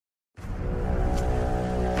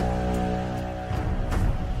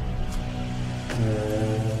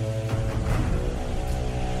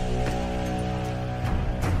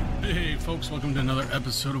folks, welcome to another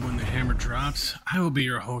episode of When the Hammer Drops. I will be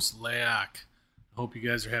your host, Leak. I hope you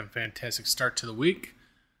guys are having a fantastic start to the week.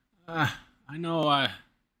 I know I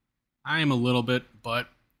am a little bit, but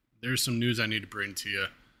there's some news I need to bring to you.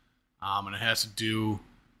 And it has to do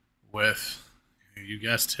with, you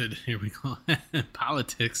guessed it, here we go,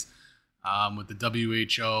 politics, with the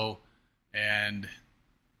WHO and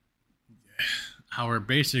how we're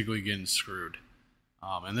basically getting screwed.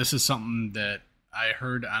 And this is something that I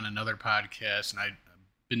heard on another podcast, and I've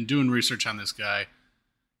been doing research on this guy,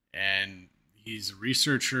 and he's a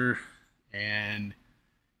researcher, and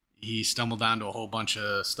he stumbled onto a whole bunch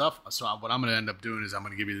of stuff. So what I'm going to end up doing is I'm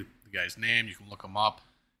going to give you the guy's name. You can look him up.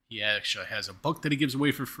 He actually has a book that he gives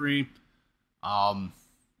away for free. And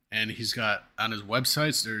he's got, on his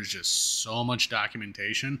websites, there's just so much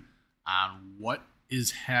documentation on what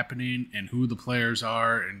is happening and who the players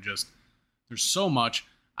are, and just, there's so much.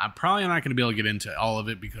 I'm probably not going to be able to get into all of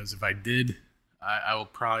it, because if I did, I will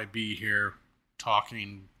probably be here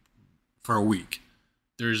talking for a week.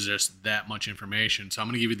 There's just that much information. So I'm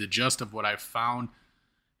going to give you the gist of what I've found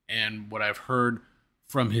and what I've heard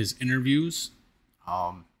from his interviews.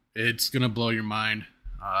 It's going to blow your mind.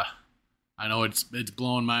 I know it's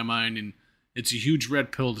blowing my mind, and it's a huge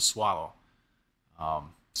red pill to swallow.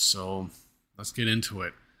 So let's get into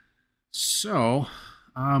it. So,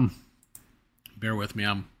 bear with me.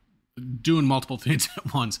 I'm doing multiple things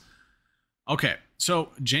at once. Okay, so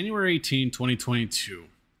January 18, 2022,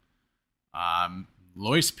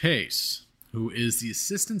 Lois Pace, who is the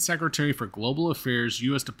Assistant Secretary for Global Affairs,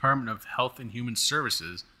 U.S. Department of Health and Human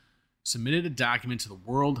Services, submitted a document to the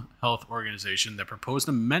World Health Organization that proposed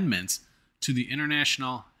amendments to the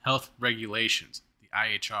International Health Regulations, the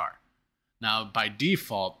IHR. Now, by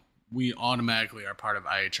default, we automatically are part of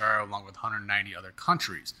IHR along with 190 other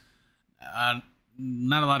countries.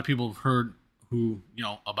 Not a lot of people have heard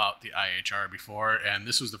about the IHR before, and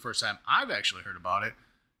this was the first time I've actually heard about it,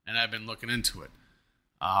 and I've been looking into it.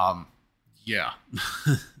 Yeah,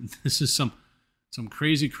 this is some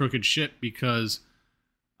crazy crooked shit, because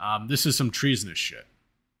this is some treasonous shit,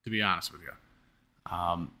 to be honest with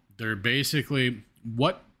you. They're basically,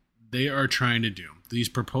 what they are trying to do, these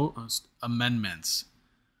proposed amendments,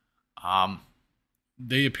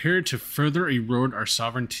 they appear to further erode our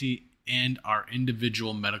sovereignty and our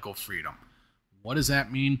individual medical freedom. What does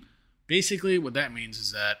that mean? Basically, what that means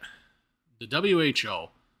is that the WHO,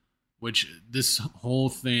 which this whole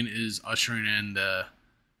thing is ushering in the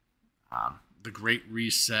Great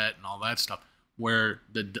Reset and all that stuff, where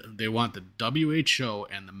they want the WHO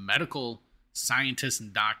and the medical scientists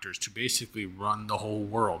and doctors to basically run the whole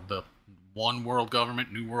world, the one world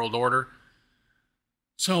government, new world order.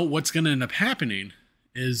 So what's going to end up happening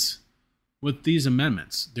is, with these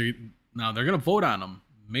amendments, they're going to vote on them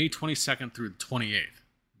May 22nd through the 28th.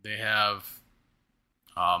 They have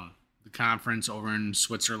the conference over in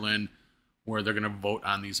Switzerland where they're going to vote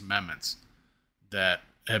on these amendments that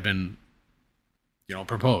have been,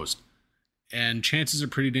 proposed. And chances are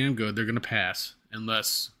pretty damn good they're going to pass,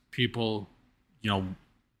 unless people,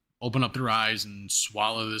 open up their eyes and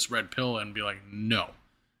swallow this red pill and be like, no,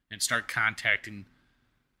 and start contacting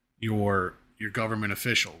your government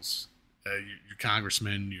officials, your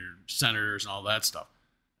congressmen, your senators, and all that stuff.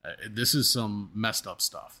 This is some messed up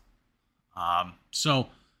stuff. So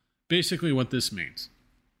basically what this means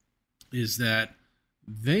is that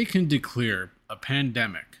they can declare a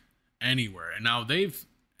pandemic anywhere. And now they've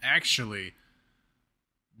actually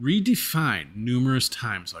redefined numerous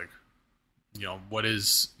times, like, what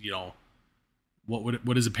is,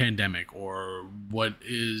 what is a pandemic, or what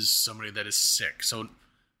is somebody that is sick. So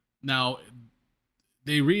now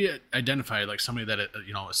they re-identify like somebody that,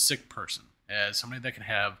 a sick person as somebody that can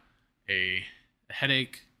have a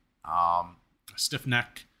headache, a stiff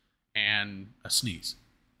neck, and a sneeze.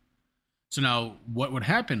 So now what would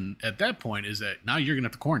happen at that point is that now you're going to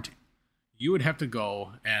have to quarantine. You would have to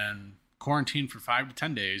go and quarantine for 5 to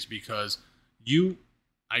 10 days, because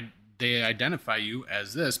they identify you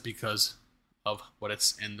as this because of what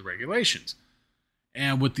it's in the regulations.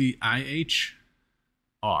 And with the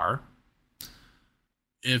IHR,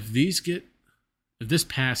 if this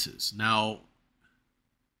passes, now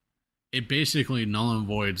it basically null and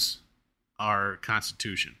voids our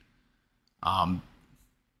Constitution.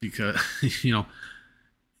 Because,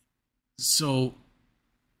 so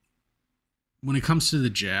when it comes to the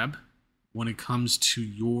jab, when it comes to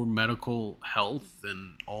your medical health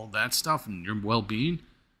and all that stuff and your well-being,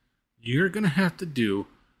 you're going to have to do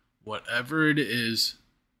whatever it is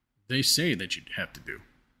they say that you have to do.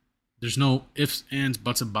 There's no ifs, ands,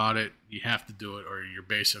 buts about it. You have to do it, or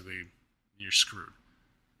you're screwed.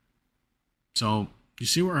 So You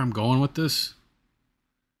see where I'm going with this?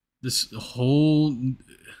 This whole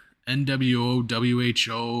NWO,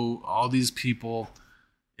 WHO, all these people,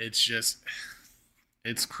 it's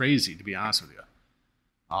crazy, to be honest with you.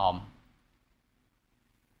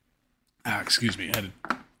 Excuse me, I had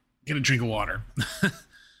to get a drink of water.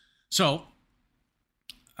 So,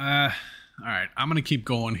 all right, I'm going to keep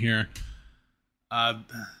going here. All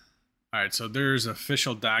right, so there's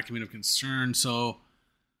official document of concern. So,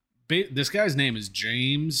 this guy's name is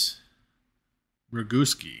James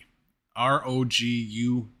Roguski,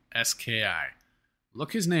 Roguski.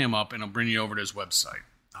 Look his name up, and it'll bring you over to his website.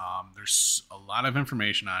 There's a lot of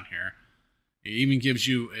information on here. It even gives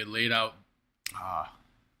you a laid out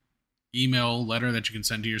email letter that you can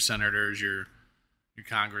send to your senators, your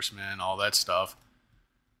congressmen, all that stuff.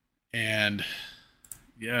 And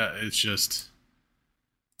yeah, it's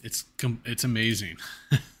amazing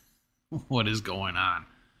what is going on.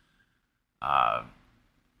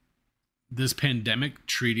 This pandemic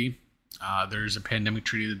treaty, there's a pandemic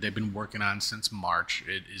treaty that they've been working on since March.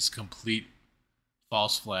 It is complete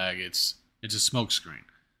false flag. It's a smokescreen.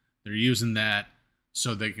 They're using that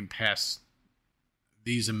so they can pass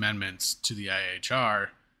these amendments to the IHR,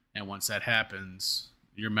 and once that happens,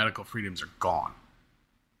 your medical freedoms are gone.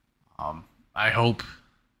 I hope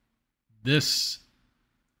this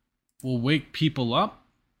will wake people up.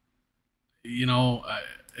 You know,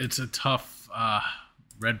 it's a tough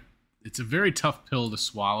it's a very tough pill to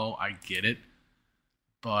swallow. I get it,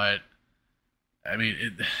 but I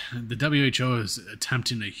mean, the WHO is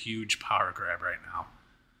attempting a huge power grab right now.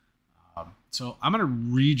 So I'm gonna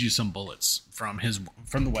read you some bullets from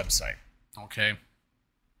the website, okay?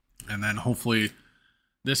 And then hopefully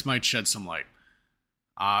this might shed some light.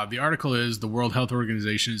 The article is the World Health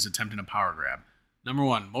Organization is attempting a power grab. Number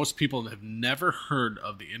one, most people have never heard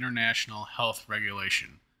of the International Health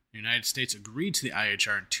Regulation. The United States agreed to the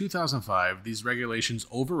IHR in 2005. These regulations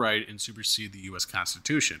override and supersede the U.S.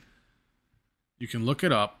 Constitution. You can look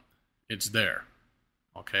it up. It's there.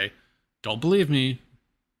 Okay? Don't believe me.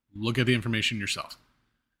 Look at the information yourself.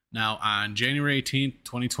 Now, on January 18th,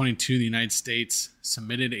 2022, the United States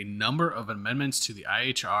submitted a number of amendments to the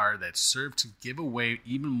IHR that serve to give away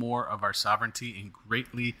even more of our sovereignty and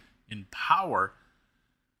greatly empower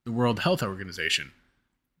the World Health Organization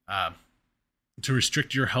to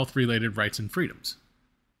restrict your health-related rights and freedoms.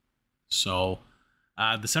 So,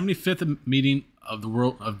 the 75th meeting of the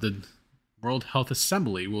World Health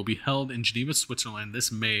Assembly will be held in Geneva, Switzerland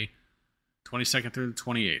this May 22nd through the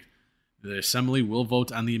 28th. The Assembly will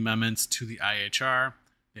vote on the amendments to the IHR.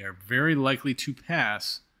 They are very likely to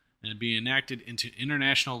pass and be enacted into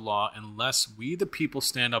international law unless we, the people,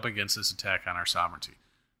 stand up against this attack on our sovereignty.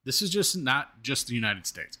 This is not just the United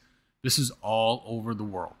States. This is all over the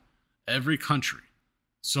world. Every country.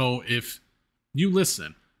 So if you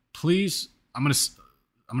listen, please, I'm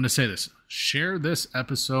gonna say this. Share this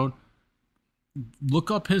episode. Look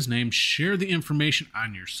up his name. Share the information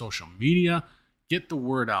on your social media. Get the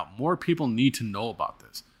word out. More people need to know about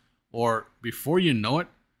this. Or before you know it,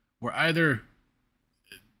 we're either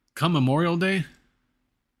come Memorial Day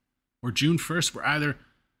or June 1st, we're either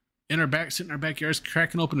sitting in our backyards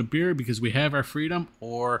cracking open a beer because we have our freedom,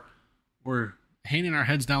 or we're hanging our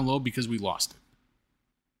heads down low because we lost it.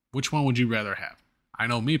 Which one would you rather have? I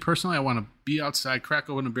know me personally, I want to be outside, crack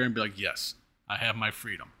open a beer, and be like, yes, I have my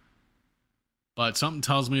freedom. But something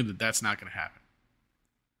tells me that that's not going to happen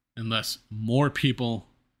unless more people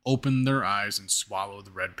open their eyes and swallow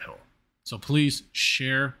the red pill. So please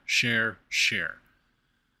share.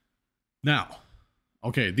 Now,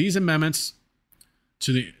 okay, these amendments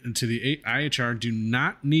to the IHR do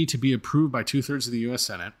not need to be approved by 2/3 of the U.S.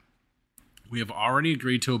 Senate. We have already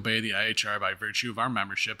agreed to obey the IHR by virtue of our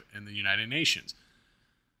membership in the United Nations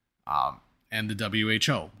and the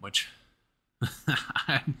WHO, which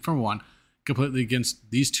I'm, for one, completely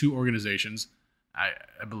against these two organizations. I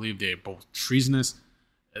believe they are both treasonous.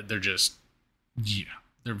 They're just,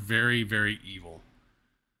 they're very, very evil.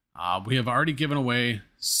 We have already given away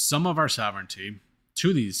some of our sovereignty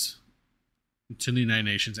to the United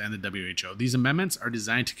Nations and the WHO. These amendments are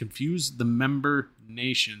designed to confuse the member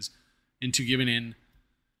nations into giving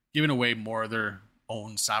away more of their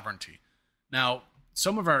own sovereignty. Now,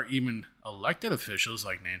 some of our even elected officials,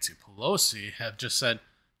 like Nancy Pelosi, have just said,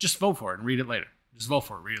 just vote for it and read it later. Just vote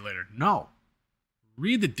for it, read it later. No.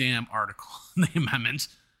 Read the damn article, the amendments,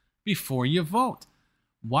 before you vote.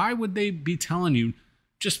 Why would they be telling you,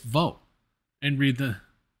 just vote and read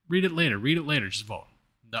it later, just vote?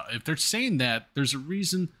 Now, if they're saying that, there's a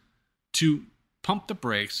reason to pump the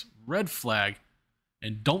brakes, red flag,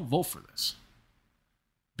 and don't vote for this.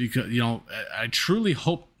 Because, I truly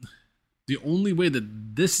hope The only way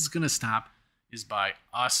that this is going to stop is by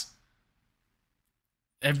us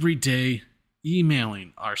every day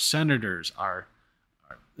emailing our senators,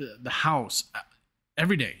 the House,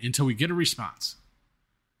 every day until we get a response.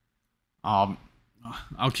 I'll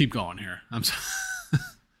keep going here. I'm sorry.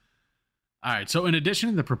 All right. So, in addition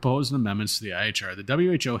to the proposed amendments to the IHR,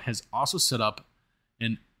 the WHO has also set up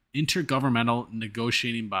an intergovernmental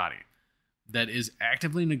negotiating body that is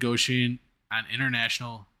actively negotiating an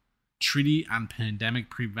international treaty on pandemic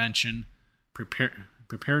prevention,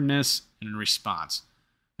 preparedness, and response.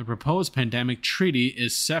 The proposed pandemic treaty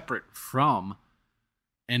is separate from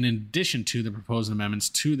and in addition to the proposed amendments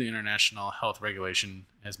to the international health regulation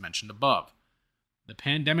as mentioned above. The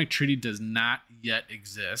pandemic treaty does not yet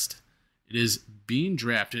exist. It is being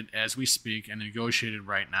drafted as we speak and negotiated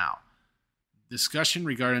right now. Discussion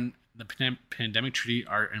regarding the pandemic treaty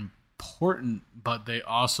are important, but they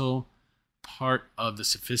also part of the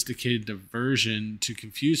sophisticated diversion to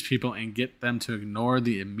confuse people and get them to ignore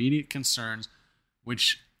the immediate concerns,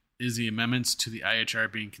 which is the amendments to the IHR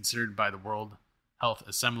being considered by the World Health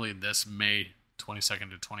Assembly this May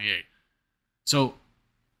 22nd to 28th. So,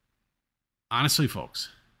 honestly, folks,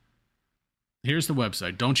 here's the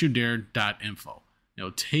website, don'tyoudare.info.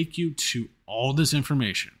 It'll take you to all this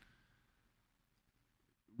information.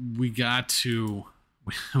 People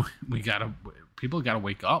got to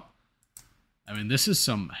wake up. I mean, this is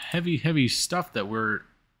some heavy stuff that we're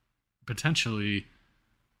potentially,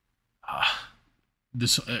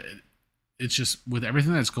 it's just with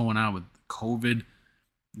everything that's going on with COVID.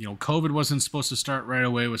 COVID wasn't supposed to start right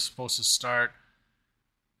away. It was supposed to start,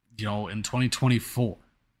 in 2024.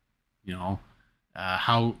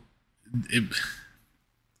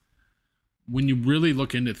 When you really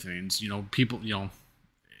look into things, people,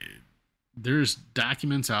 there's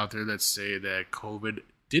documents out there that say that COVID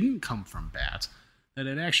didn't come from bats, that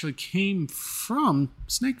it actually came from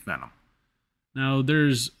snake venom. Now,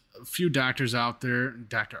 there's a few doctors out there,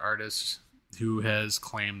 Dr. Artis, who has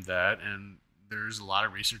claimed that, and there's a lot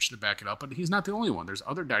of research to back it up, but he's not the only one. There's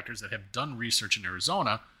other doctors that have done research in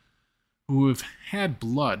Arizona who have had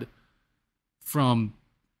blood from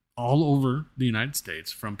all over the United States,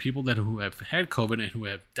 from people who have had COVID and who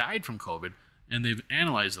have died from COVID, and they've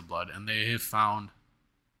analyzed the blood, and they have found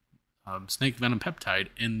snake venom peptide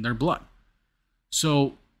in their blood.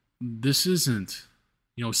 So this isn't,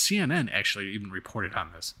 CNN actually even reported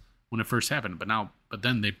on this when it first happened, but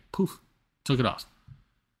then they took it off.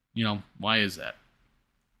 Why is that?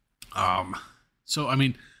 So I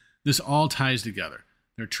mean, this all ties together.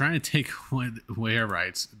 They're trying to take away our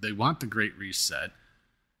rights. They want the Great Reset,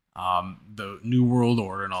 the New World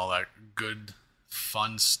Order, and all that good,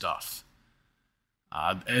 fun stuff.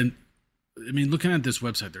 And I mean, looking at this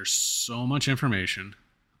website, there's so much information.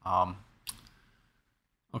 Even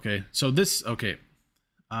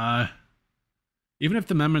if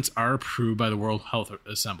the amendments are approved by the World Health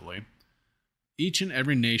Assembly, each and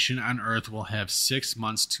every nation on Earth will have 6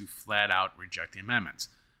 months to flat out reject the amendments.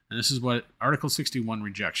 And this is what Article 61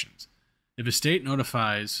 rejections. If a state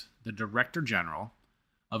notifies the Director General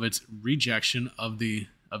of its rejection of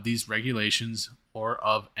these regulations or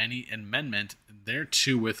of any amendment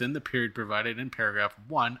thereto within the period provided in paragraph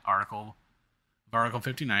 1 Article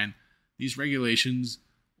 59, these regulations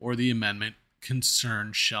or the amendment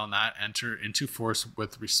concerned shall not enter into force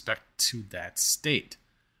with respect to that state.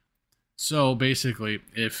 So basically,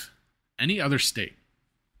 if any other state,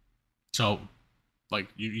 so like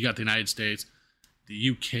you got the United States, the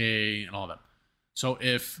UK, and all that. So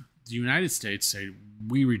if the United States say,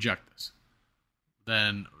 we reject this,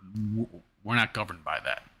 then we're not governed by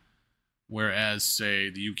that. Whereas, say,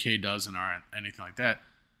 the UK doesn't or anything like that,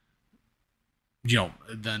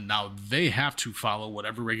 then now they have to follow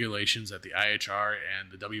whatever regulations that the IHR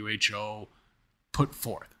and the WHO put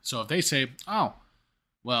forth. So if they say, oh,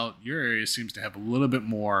 well, your area seems to have a little bit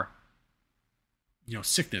more,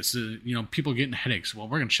 sickness, people getting headaches, well,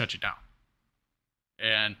 we're going to shut you down.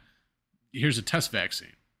 And here's a test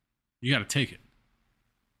vaccine. You got to take it.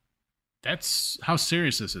 That's how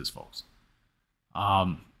serious this is, folks.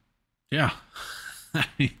 Yeah.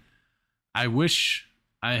 I wish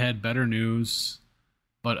I had better news,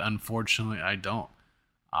 but unfortunately I don't.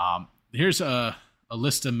 Here's a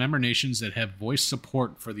list of member nations that have voiced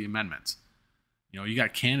support for the amendments. You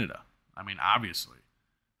got Canada. I mean, obviously.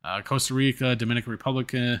 Costa Rica, Dominican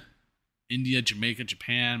Republic, India, Jamaica,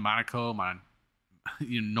 Japan, Monaco,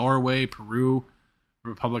 Norway, Peru,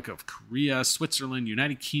 Republic of Korea, Switzerland,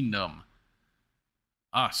 United Kingdom,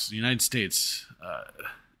 us, the United States.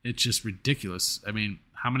 It's just ridiculous. I mean,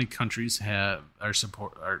 how many countries are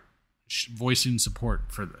voicing support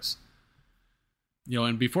for this?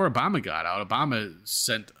 And before Obama got out, Obama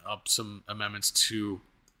sent up some amendments to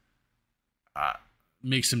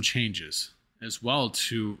make some changes as well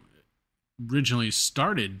to originally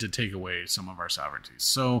started to take away some of our sovereignties.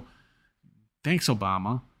 So thanks,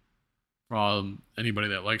 Obama, for anybody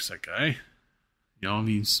that likes that guy.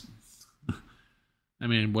 He's, I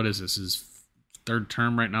mean, what is this? His third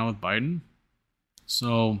term right now with Biden?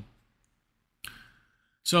 So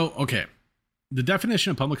okay. The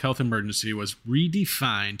definition of public health emergency was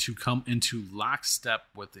redefined to come into lockstep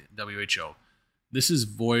with the WHO. This is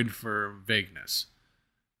void for vagueness.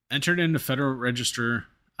 Entered into Federal Register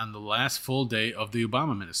on the last full day of the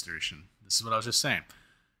Obama administration. This is what I was just saying.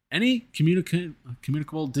 Any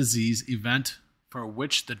communicable disease event for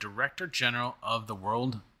which the Director General of the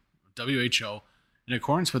World WHO, in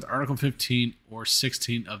accordance with Article 15 or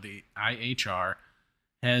 16 of the IHR,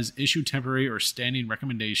 has issued temporary or standing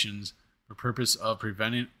recommendations for purpose of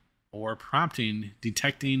preventing or prompting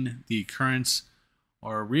detecting the occurrence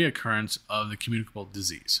or reoccurrence of the communicable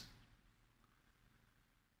disease.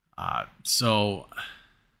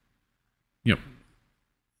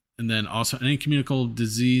 And then also any communicable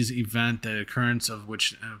disease event, the occurrence of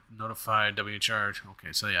which notified WHR.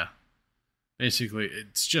 Okay, so yeah, basically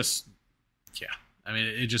it's just, yeah. I mean,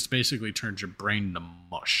 it just basically turns your brain to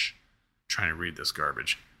mush trying to read this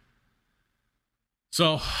garbage.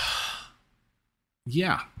 So,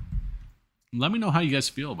 yeah. Let me know how you guys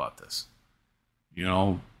feel about this.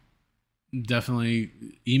 Definitely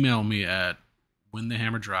email me at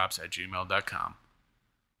whenthehammerdrops@gmail.com.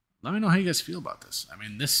 Let me know how you guys feel about this. I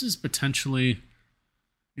mean, this is potentially,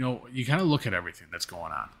 you kind of look at everything that's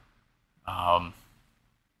going on.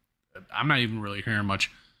 I'm not even really hearing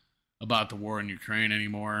much about the war in Ukraine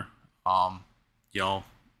anymore. You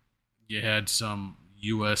had some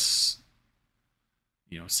U.S.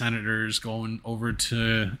 Senators going over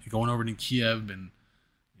to Kiev, and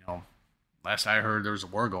last I heard there was a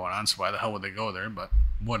war going on, so why the hell would they go there? But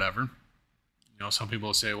whatever. Some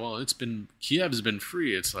people say, well, Kiev's been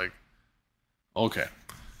free. It's like, okay.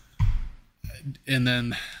 And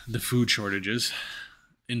then the food shortages,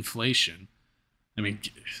 inflation. I mean,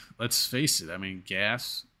 let's face it. I mean,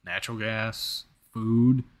 gas, natural gas,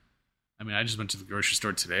 food. I mean, I just went to the grocery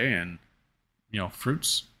store today and,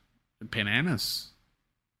 fruits, bananas,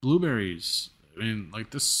 blueberries. I mean, like,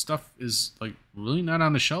 this stuff is, like, really not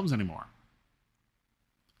on the shelves anymore.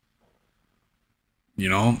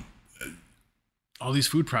 All these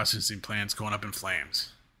food processing plants going up in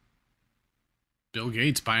flames. Bill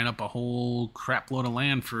Gates buying up a whole crap load of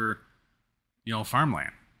land for,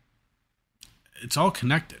 farmland. It's all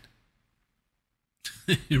connected.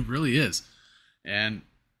 It really is. And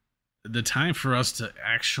the time for us to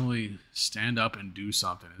actually stand up and do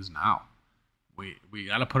something is now. We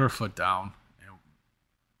got to put our foot down. And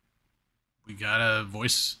we got to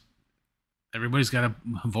voice. Everybody's got a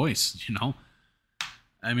voice,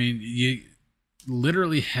 I mean, you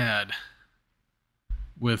literally had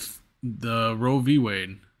with the Roe v.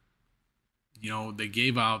 Wade, they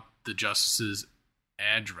gave out the justices'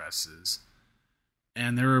 addresses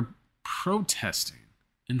and they were protesting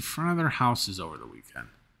in front of their houses over the weekend.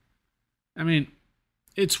 I mean,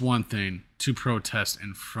 it's one thing to protest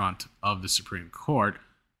in front of the Supreme Court.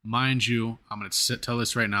 Mind you, I'm going to tell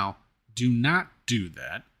this right now. Do not do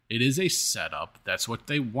that. It is a setup. That's what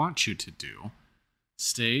they want you to do.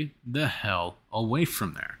 Stay the hell away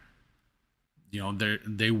from there.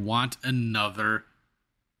 They want another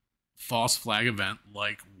false flag event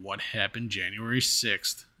like what happened January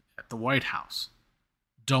 6th at the White House.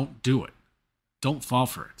 Don't do it. Don't fall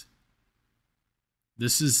for it.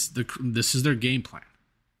 This is their game plan.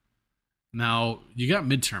 Now, you got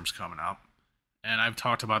midterms coming up, and I've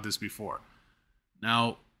talked about this before.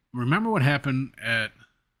 Now, remember what happened at,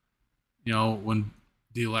 when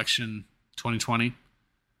the election 2020?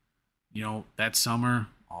 That summer,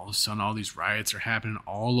 all of a sudden, all these riots are happening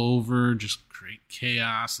all over, just create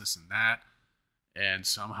chaos, this and that. And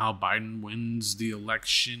somehow Biden wins the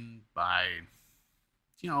election by,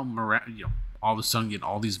 all of a sudden getting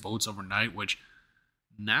all these votes overnight, which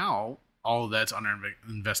now all of that's under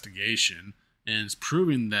investigation and it's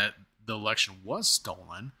proving that the election was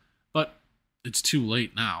stolen. But it's too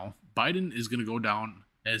late now. Biden is going to go down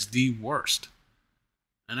as the worst.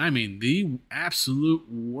 And I mean the absolute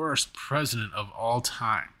worst president of all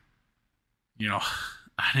time.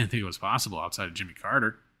 I didn't think it was possible outside of Jimmy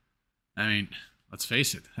Carter. I mean, let's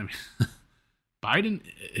face it. I mean, Biden,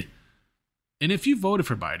 and if you voted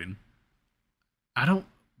for Biden,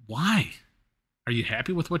 why? Are you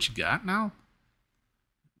happy with what you got now?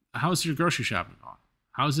 How's your grocery shopping going?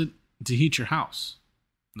 How's it to heat your house?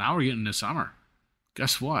 Now we're getting into summer.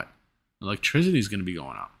 Guess what? Electricity is going to be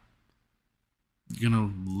going up. You're going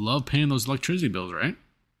to love paying those electricity bills, right?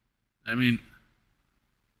 I mean,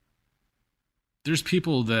 there's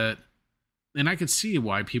people that, and I could see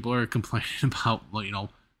why people are complaining about,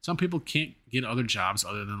 some people can't get other jobs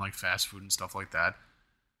other than like fast food and stuff like that.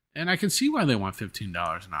 And I can see why they want $15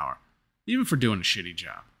 an hour, even for doing a shitty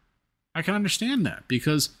job. I can understand that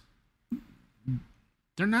because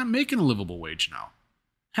they're not making a livable wage now.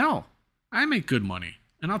 Hell, I make good money.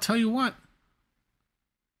 And I'll tell you what,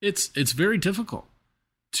 it's very difficult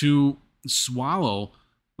to swallow.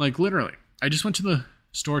 Like literally, I just went to the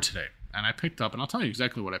store today and I picked up, and I'll tell you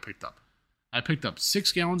exactly what I picked up. I picked up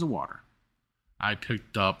 6 gallons of water. I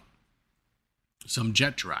picked up some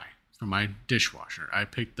Jet Dry for my dishwasher. I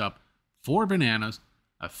picked up 4 bananas,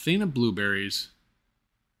 a thing of blueberries,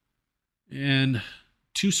 and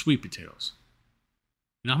 2 sweet potatoes.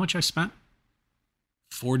 You know how much I spent?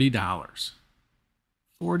 $40.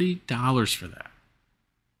 $40 for that.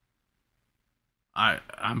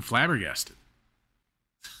 I'm flabbergasted.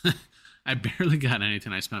 I barely got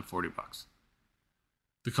anything. I spent $40.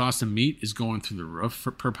 The cost of meat is going through the roof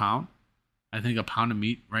per pound. I think a pound of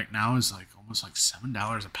meat right now is like almost like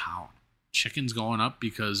 $7 a pound. Chicken's going up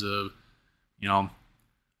because of,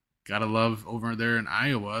 gotta love over there in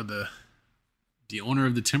Iowa, the owner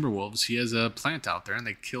of the Timberwolves, he has a plant out there and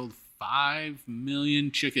they killed 5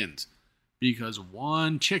 million chickens because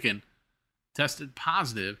one chicken tested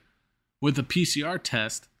positive with a PCR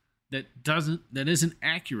test that isn't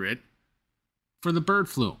accurate for the bird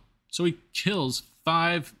flu. So he kills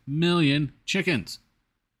 5 million chickens.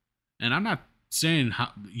 And I'm not saying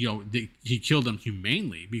he killed them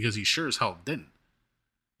humanely, because he sure as hell didn't.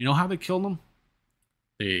 You know how they killed them?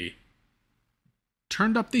 They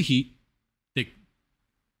turned up the heat. They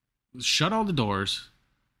shut all the doors.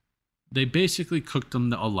 They basically cooked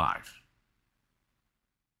them alive.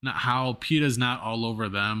 Now, how PETA's not all over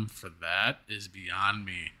them for that is beyond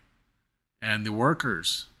me. And the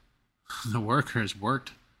workers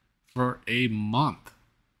worked for a month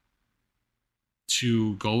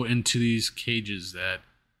to go into these cages that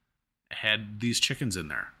had these chickens in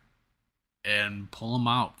there and pull them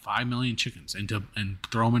out, 5 million chickens, and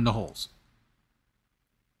throw them into holes.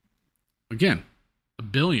 Again, a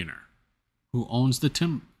billionaire who owns the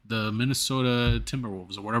Minnesota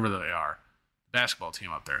Timberwolves, or whatever they are, basketball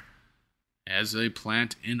team up there, has a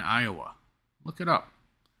plant in Iowa. Look it up.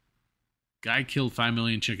 Guy killed 5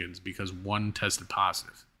 million chickens because one tested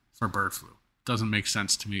positive for bird flu. Doesn't make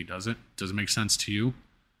sense to me, does it? Does it make sense to you?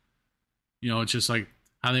 It's just like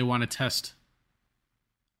how they want to test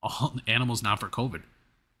all animals now for COVID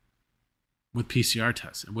with PCR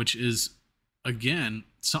tests, which is, again,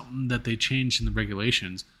 something that they changed in the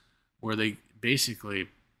regulations, where they basically,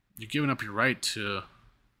 you're giving up your right to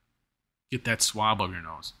get that swab of your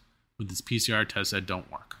nose with this PCR tests that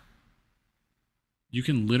don't work. You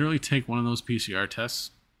can literally take one of those PCR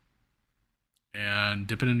tests and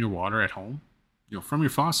dip it in your water at home, from your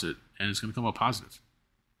faucet, and it's going to come up positive.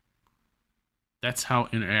 That's how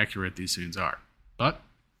inaccurate these things are. But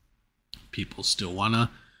people still want to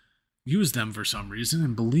use them for some reason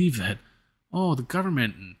and believe that, the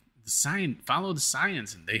government and the science follow the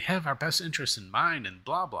science and they have our best interests in mind and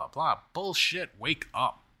blah, blah, blah. Bullshit. Wake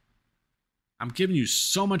up. I'm giving you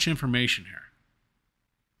so much information here.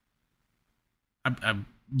 I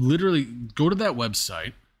literally go to that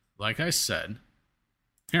website, like I said.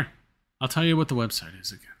 Here, I'll tell you what the website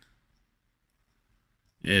is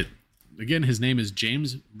again. His name is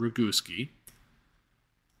James Roguski.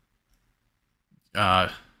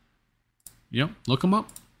 Look him up.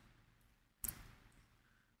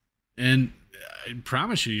 And I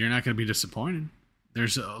promise you're not going to be disappointed.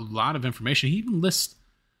 There's a lot of information. He even lists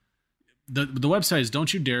the website is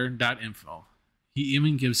don'tyoudare.info. He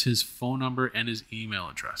even gives his phone number and his email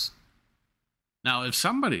address. Now, if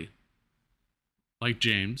somebody like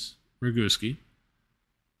James Roguski,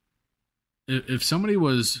 if somebody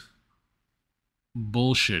was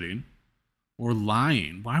bullshitting or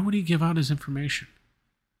lying, why would he give out his information?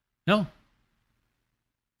 Hell,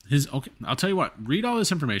 I'll tell you what, read all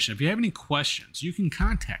this information. If you have any questions, you can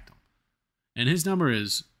contact him. And his number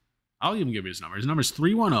is, I'll even give you his number. His number is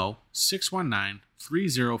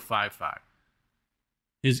 310-619-3055.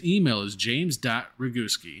 His email is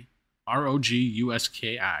james.roguski,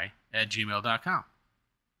 Roguski, @gmail.com.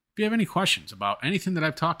 If you have any questions about anything that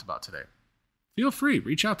I've talked about today, feel free,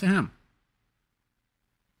 reach out to him.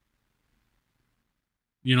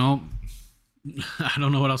 I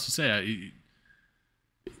don't know what else to say.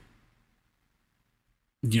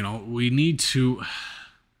 We need to,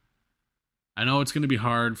 I know it's going to be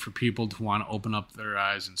hard for people to want to open up their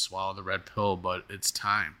eyes and swallow the red pill, but it's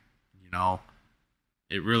time.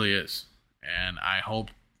 It really is. And I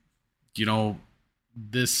hope,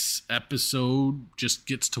 this episode just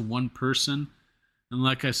gets to one person. And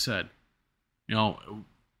like I said, I'm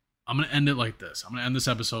going to end it like this. I'm going to end this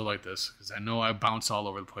episode like this because I know I bounce all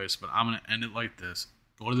over the place, but I'm going to end it like this.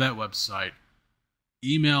 Go to that website,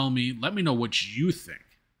 email me, let me know what you think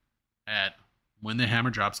at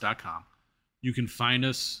whenthehammerdrops.com. You can find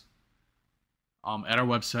us at our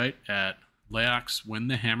website at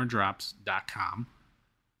layoxwhenthehammerdrops.com.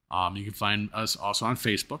 You can find us also on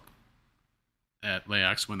Facebook at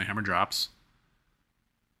Layox When the Hammer Drops.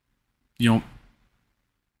 When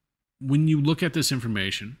you look at this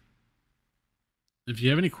information, if you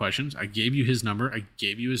have any questions, I gave you his number, I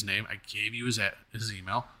gave you his name, I gave you his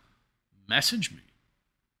email. Message me.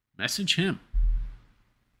 Message him.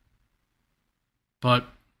 But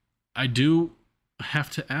I do have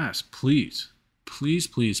to ask, please, please,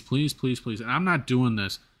 please, please, please, please. And I'm not doing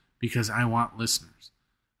this because I want listeners.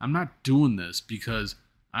 I'm not doing this because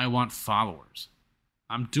I want followers.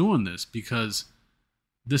 I'm doing this because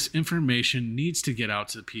this information needs to get out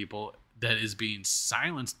to the people that is being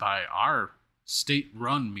silenced by our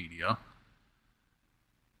state-run media.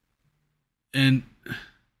 And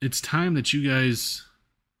it's time that you guys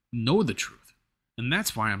know the truth. And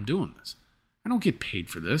that's why I'm doing this. I don't get paid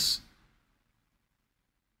for this.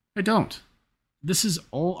 I don't. This is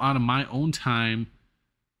all out of my own time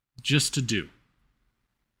just to do.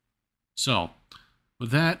 So,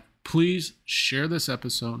 with that, please share this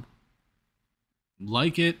episode.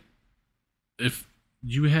 Like it. If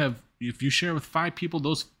you share with 5 people,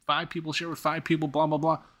 those 5 people share with 5 people, blah, blah,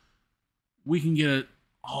 blah. We can get it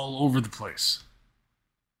all over the place.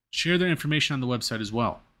 Share their information on the website as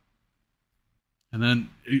well. And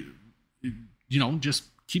then, just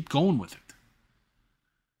keep going with it.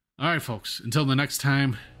 All right, folks. Until the next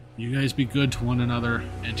time, you guys be good to one another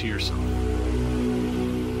and to yourself.